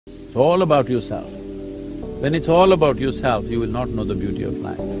It's all about yourself. When it's all about yourself, you will not know the beauty of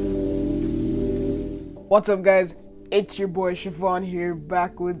life. What's up, guys? It's your boy Chiffon here,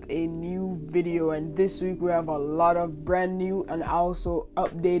 back with a new video, and this week we have a lot of brand new and also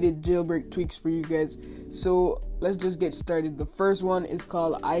updated jailbreak tweaks for you guys. So let's just get started. The first one is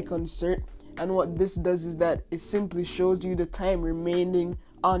called IconCert, and what this does is that it simply shows you the time remaining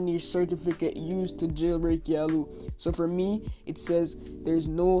on your certificate used to jailbreak Yahoo. So for me, it says there's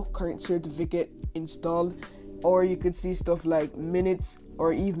no current certificate installed, or you could see stuff like minutes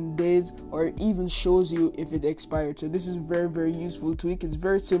or even days, or it even shows you if it expired. So this is very useful tweak. It's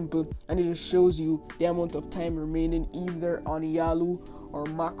very simple, and it just shows you the amount of time remaining either on Yahoo or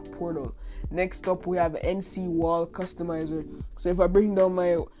Masq portal. Next up, we have NC wall customizer. So if I bring down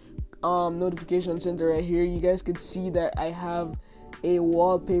my notification center right here, you guys could see that I have a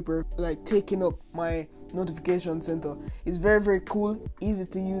wallpaper like taking up my notification center. It's very cool, easy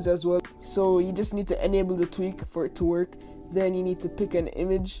to use as well. So you just need to enable the tweak for it to work. Then you need to pick an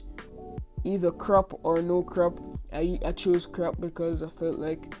image, either crop or no crop. I chose crop because I felt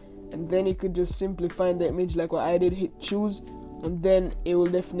like, and then you could just simply find the image like what I did, hit choose, and then it will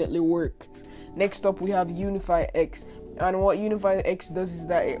definitely work. Next up, we have Unify X. And what Unify X does is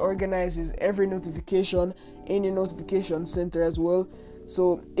that it organizes every notification in your notification center as well.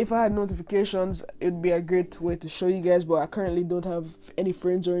 So if I had notifications, it would be a great way to show you guys, but I currently don't have any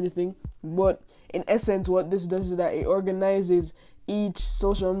friends or anything. But in essence, what this does is that it organizes each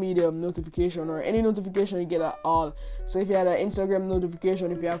social media notification, or any notification you get at all. So if you had an Instagram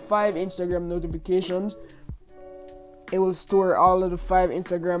notification, if you have 5 Instagram notifications, it will store all of the 5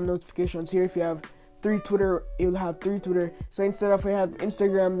 Instagram notifications here. If you have 3 Twitter, you'll have 3 Twitter. So instead of I have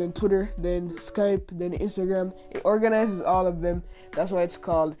Instagram, then Twitter, then Skype, then Instagram, it organizes all of them. That's why it's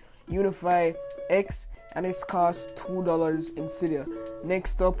called Unify X, and it costs $2 in Cydia.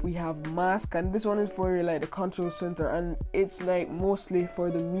 Next up, we have Masq, and this one is for like the control center, and it's like mostly for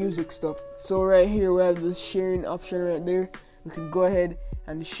the music stuff. So right here we have the sharing option right there. We can go ahead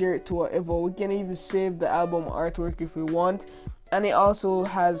and share it to whatever. We can even save the album artwork if we want. And it also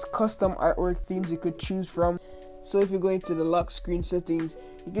has custom artwork themes you could choose from. So if you go into the lock screen settings,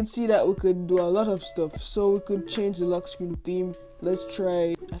 you can see that we could do a lot of stuff. So we could change the lock screen theme. Let's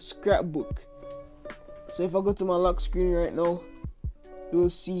try a scrapbook. So if I go to my lock screen right now, you will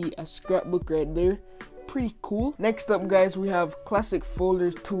see a scrapbook right there. Pretty cool. Next up, guys, we have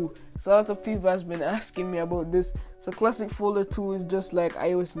ClassicFolders 2. So a lot of people has been asking me about this. So ClassicFolder 2 is just like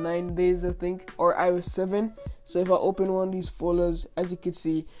iOS 9 days, I think, or iOS 7. So if I open one of these folders, as you can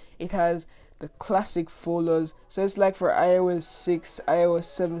see, it has the classic folders. So it's like for iOS 6, iOS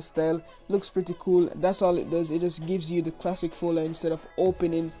 7 style. Looks pretty cool. That's all it does. It just gives you the classic folder instead of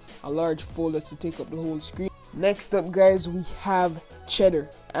opening a large folder to take up the whole screen. Next up, guys, we have Cheddar,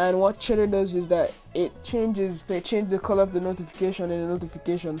 and what Cheddar does is that it changes the color of the notification in the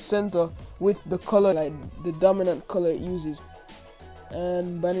notification center with the color, like the dominant color it uses.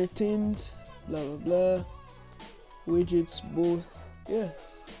 And banner tint, blah blah, widgets, both, yeah.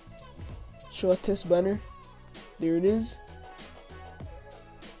 Show a test banner, there it is.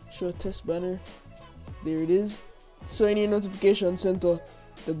 Show a test banner, there it is. So in your notification center,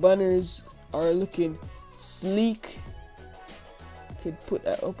 the banners are looking sleek. Could put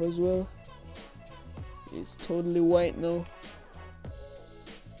that up as well. It's totally white now.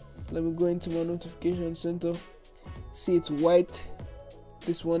 Let me go into my notification center. See, it's white.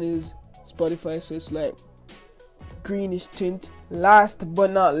 This one is Spotify, so it's like greenish tint. Last but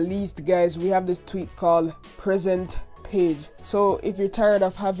not least, guys, we have this tweak called present page. So if you're tired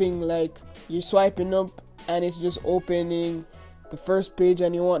of having like you're swiping up and it's just opening the first page,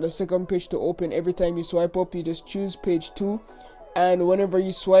 and you want the second page to open every time you swipe up, you just choose page 2, and whenever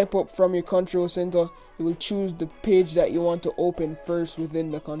you swipe up from your control center, you will choose the page that you want to open first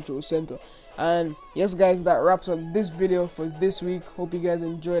within the control center. And yes, guys, that wraps up this video for this week. Hope you guys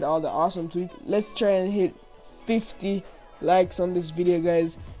enjoyed all the awesome tweaks. Let's try and hit 50 likes on this video,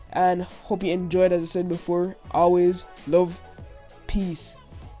 guys, and hope you enjoyed. As I said before, always love, peace,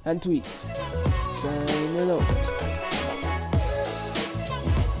 and tweaks. Signing out.